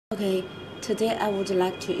Okay, today I would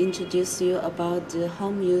like to introduce you about the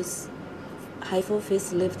home use hifu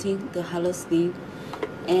facelifting, the hollow skin,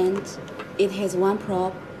 and it has one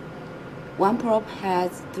prop. One prop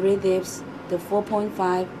has 3 dips, the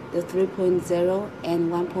 4.5, the 3.0,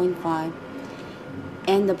 and 1.5.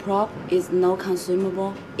 And the prop is no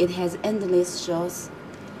consumable. It has endless shots.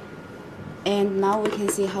 And now we can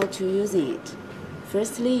see how to use it.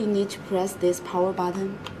 Firstly, you need to press this power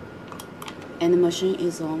button, and the machine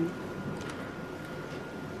is on.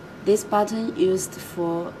 This button used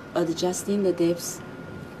for adjusting the dips,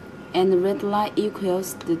 and the red line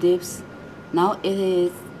equals the dips. Now it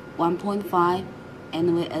is 1.5,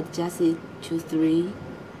 and we adjust it to 3.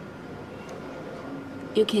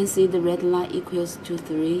 You can see the red line equals to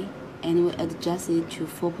 3, and we adjust it to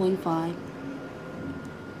 4.5.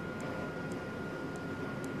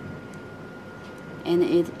 And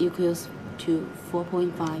it equals to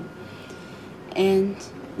 4.5. And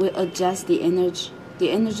we adjust the energy. The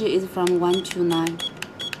energy is from 1 to 9.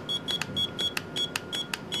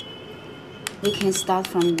 We can start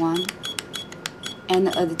from 1 and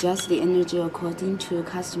adjust the energy according to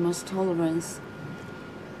customer's tolerance.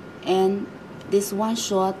 And this one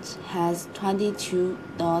shot has 22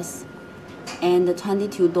 dots, and the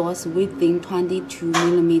 22 dots within 22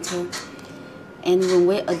 millimeter. And when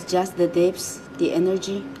we adjust the dips, the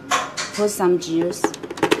energy, put some gears.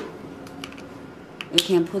 We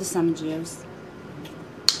can put some gears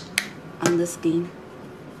on the skin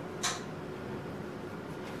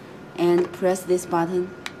and press this button.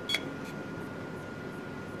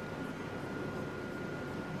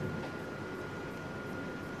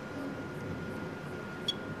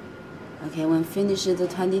 Okay, when finished the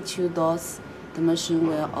 22 dots, the machine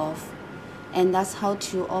will off. And that's how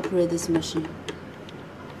to operate this machine.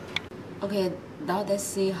 Okay, now let's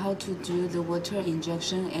see how to do the water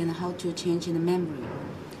injection and how to change the membrane.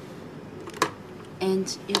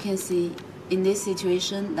 And you can see in this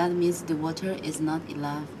situation, that means the water is not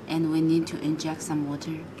enough and we need to inject some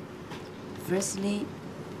water. Firstly,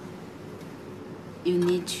 you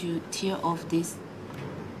need to tear off this.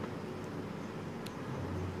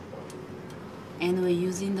 And we're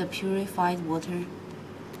using the purified water.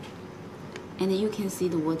 And you can see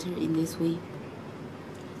the water in this way.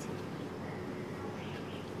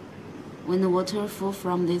 When the water falls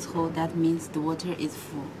from this hole, that means the water is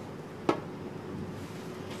full.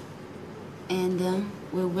 And then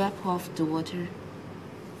we wipe off the water.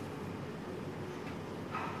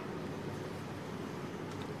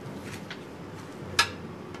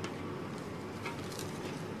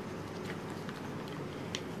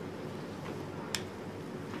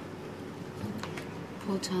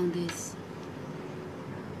 Put on this.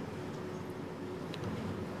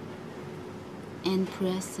 And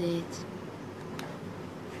press it.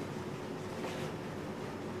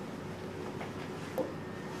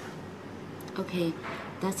 Okay,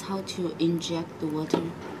 that's how to inject the water.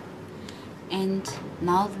 And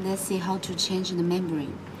now let's see how to change the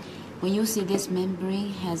membrane. When you see this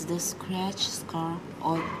membrane has the scratch, scar,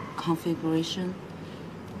 or configuration,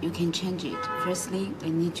 you can change it. Firstly,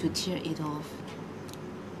 we need to tear it off.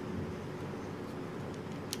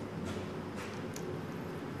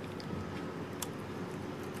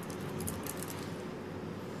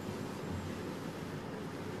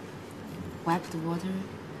 Wipe the water.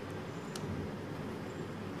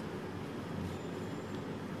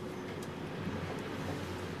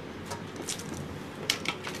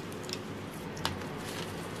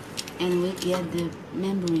 And we get the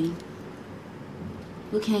membrane.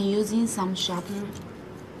 We can using some sharpener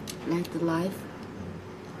like the knife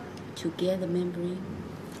to get the membrane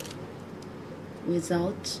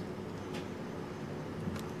without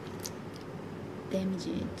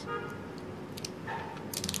damaging it.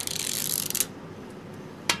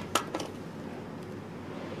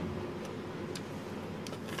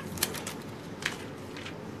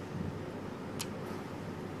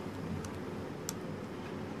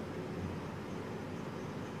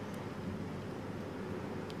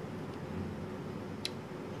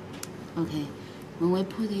 Okay, when we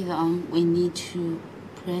put it on, we need to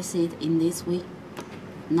press it in this way,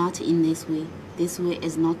 not in this way. This way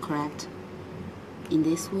is not correct. In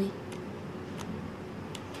this way.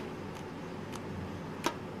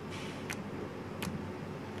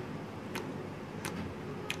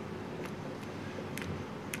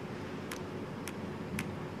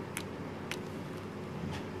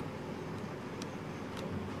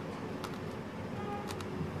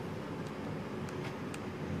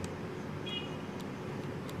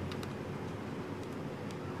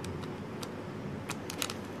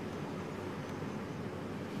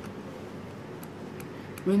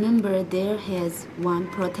 Remember, there has one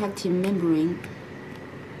protective membrane.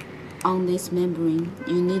 On this membrane,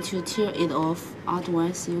 you need to tear it off,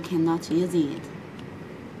 otherwise you cannot use it.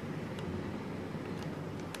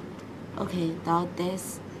 Okay, now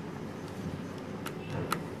let's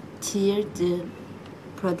tear the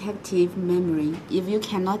protective membrane. If you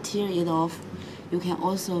cannot tear it off, you can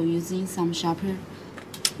also using some sharper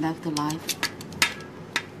like the knife.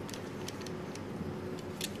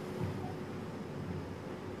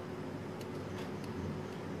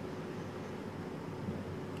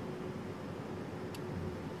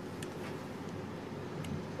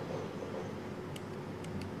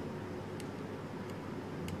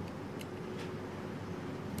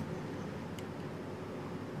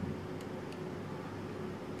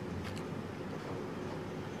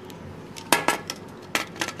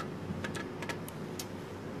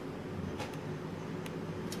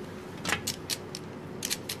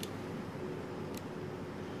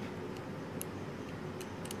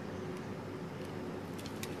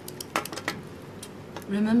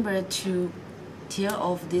 Remember to tear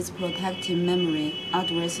off this protective membrane,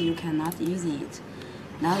 otherwise you cannot use it.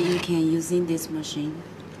 Now you can using this machine.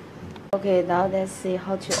 Okay, now let's see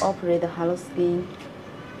how to operate the hollow skin.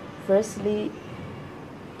 Firstly,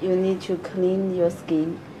 you need to clean your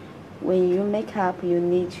skin. When you make up, you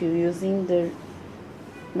need to using the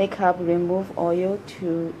makeup remove oil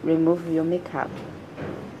to remove your makeup.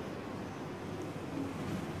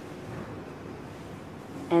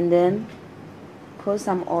 And then put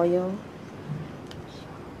some oil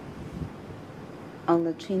on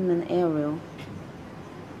the treatment area.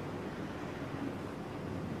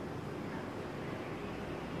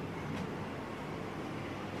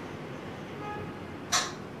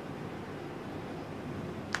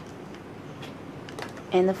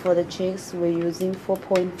 And for the cheeks, we're using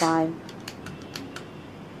 4.5.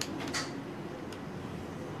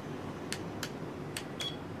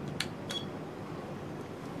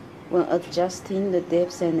 When adjusting the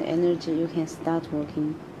depth and energy, you can start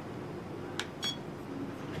working.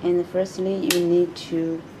 And firstly, you need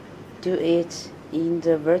to do it in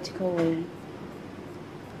the vertical way,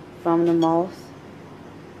 from the mouth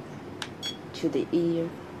to the ear.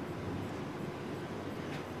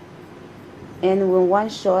 And when one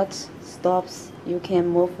shot stops, you can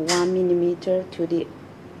move 1 millimeter to the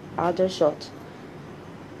other shot.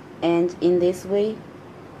 And in this way,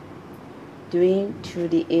 doing to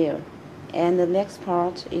the ear. And the next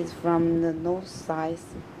part is from the nose side.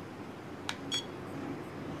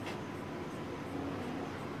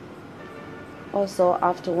 Also,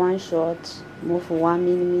 after one shot, move 1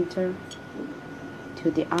 millimeter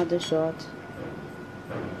to the other shot.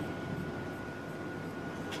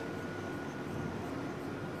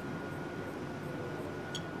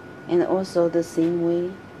 And also the same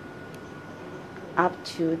way up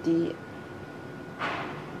to the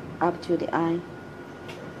eye.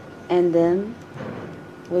 And then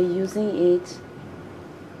we're using it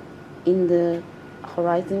in the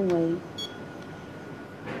horizon way,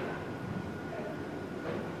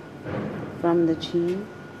 from the chin.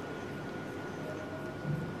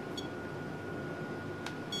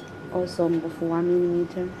 Also move 1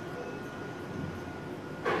 millimeter.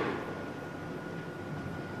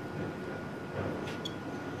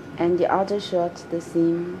 And the other shot the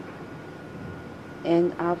same,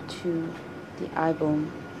 and up to the eye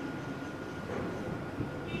bone.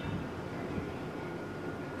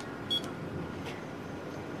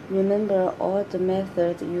 Remember all the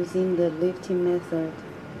methods using the lifting method.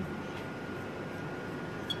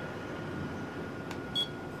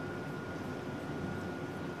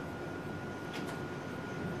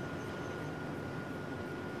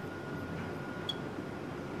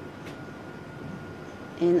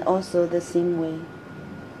 And also the same way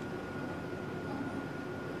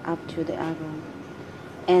up to the eyebrow.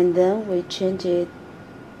 And then we change it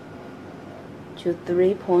to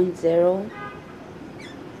 3.0.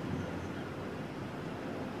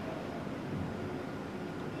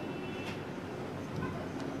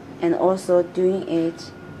 And also doing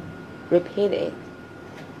it, repeat it.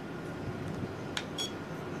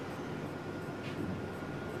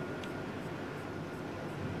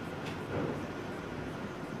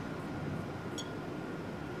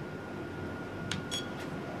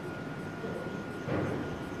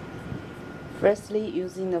 Firstly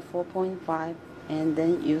using the 4.5 and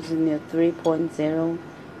then using the 3.0.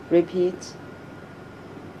 Repeat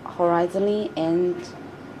horizontally and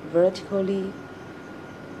vertically.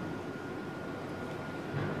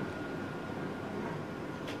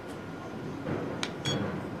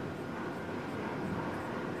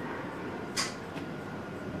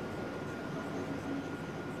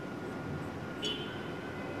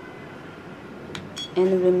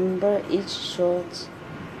 And remember, each shot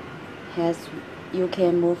you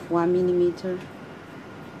can move 1 millimeter.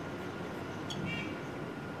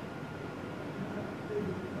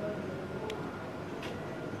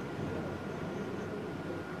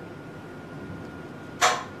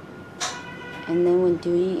 And then when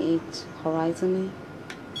doing it horizontally,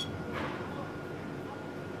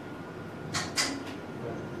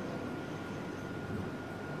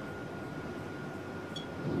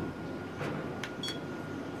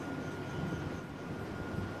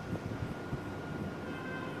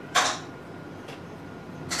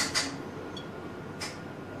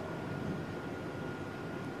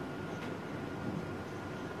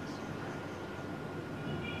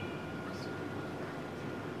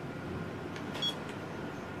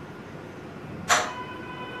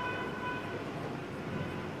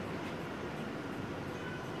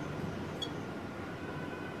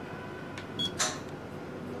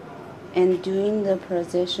 and during the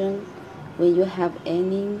position, when you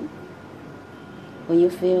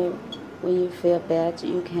feel bad,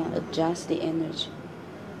 you can adjust the energy.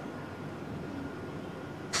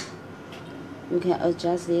 You can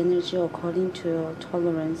adjust the energy according to your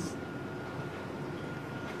tolerance.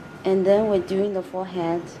 And then when doing the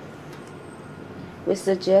forehead, we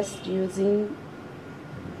suggest using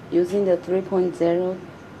the 3.0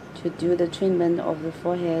 to do the treatment of the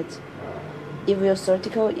forehead. If your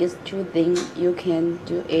surgical is too thin, you can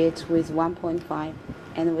do it with 1.5,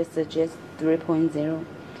 and we suggest 3.0.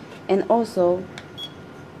 And also,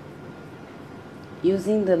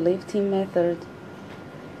 using the lifting method,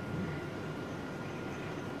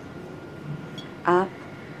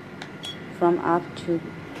 from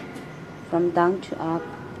down to up,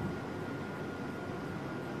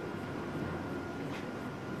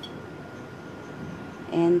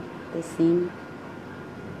 and the seam.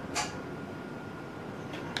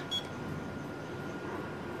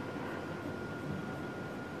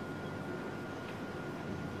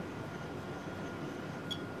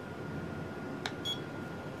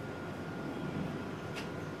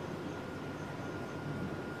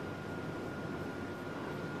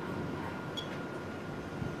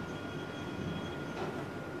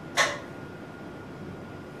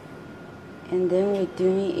 And then we're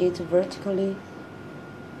doing it vertically.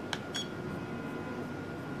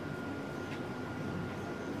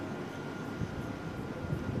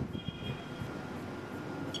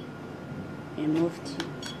 And move to.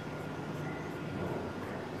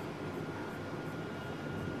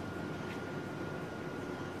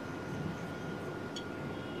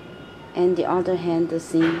 And the other hand the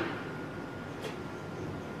same.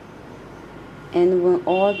 And when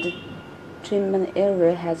all the treatment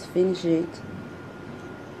area has finished,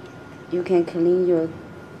 you can clean your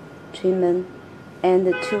treatment, and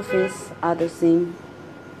the two faces are the same.